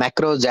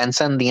ਮੈਕਰੋ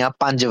ਜੈਨਸਨ ਦੀਆਂ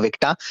 5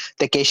 ਵਿਕਟਾਂ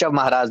ਤੇ ਕੇਸ਼ਵ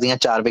ਮਹਾਰਾਜ ਦੀਆਂ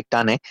 4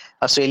 ਵਿਕਟਾਂ ਨੇ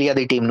ਆਸਟ੍ਰੇਲੀਆ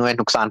ਦੀ ਟੀਮ ਨੂੰ ਇਹ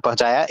ਨੁਕਸਾਨ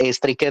ਪਹੁੰਚਾਇਆ। ਇਸ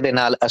ਤਰੀਕੇ ਦੇ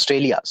ਨਾਲ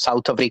ਆਸਟ੍ਰੇਲੀਆ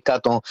ਸਾਊਥ ਅਫਰੀਕਾ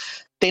ਤੋਂ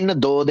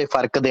 3-2 ਦੇ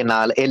ਫਰਕ ਦੇ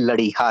ਨਾਲ ਇਹ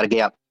ਲੜੀ ਹਾਰ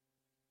ਗਿਆ।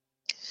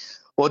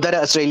 ਉਧਰ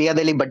ਆਸਟ੍ਰੇਲੀਆ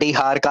ਦੇ ਲਈ ਵੱਡੀ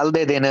ਹਾਰ ਕੱਲ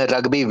ਦੇ ਦਿਨ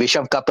ਰਗਬੀ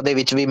ਵਿਸ਼ਵ ਕੱਪ ਦੇ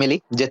ਵਿੱਚ ਵੀ ਮਿਲੀ,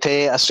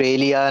 ਜਿੱਥੇ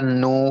ਆਸਟ੍ਰੇਲੀਆ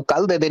ਨੂੰ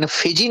ਕੱਲ ਦੇ ਦਿਨ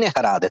ਫਿਜੀ ਨੇ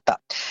ਹਰਾ ਦਿੱਤਾ।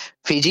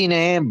 ਫਿਜੀ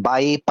ਨੇ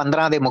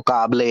 22-15 ਦੇ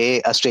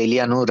ਮੁਕਾਬਲੇ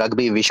ਆਸਟ੍ਰੇਲੀਆ ਨੂੰ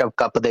ਰਗਬੀ ਵਿਸ਼ਵ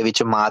ਕੱਪ ਦੇ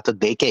ਵਿੱਚ ਮਾਤ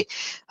ਦੇ ਕੇ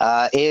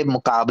ਇਹ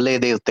ਮੁਕਾਬਲੇ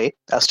ਦੇ ਉੱਤੇ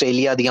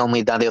ਆਸਟ੍ਰੇਲੀਆ ਦੀਆਂ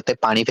ਉਮੀਦਾਂ ਦੇ ਉੱਤੇ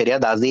ਪਾਣੀ ਫੇਰਿਆ।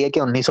 ਦੱਸਦੀ ਹੈ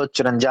ਕਿ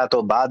 1954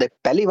 ਤੋਂ ਬਾਅਦ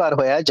ਪਹਿਲੀ ਵਾਰ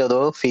ਹੋਇਆ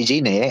ਜਦੋਂ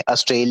ਫਿਜੀ ਨੇ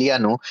ਆਸਟ੍ਰੇਲੀਆ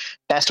ਨੂੰ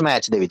ਟੈਸਟ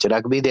ਮੈਚ ਦੇ ਵਿੱਚ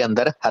ਰਗਬੀ ਦੇ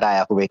ਅੰਦਰ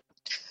ਹਰਾਇਆ ਹੋਵੇ।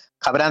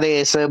 ਖਬਰਾਂ ਦੇ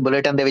ਇਸ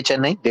ਬੁਲੇਟਿਨ ਦੇ ਵਿੱਚ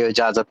ਨਹੀਂ, ਦਿਓ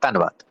ਇਜਾਜ਼ਤ,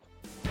 ਧੰਨਵਾਦ।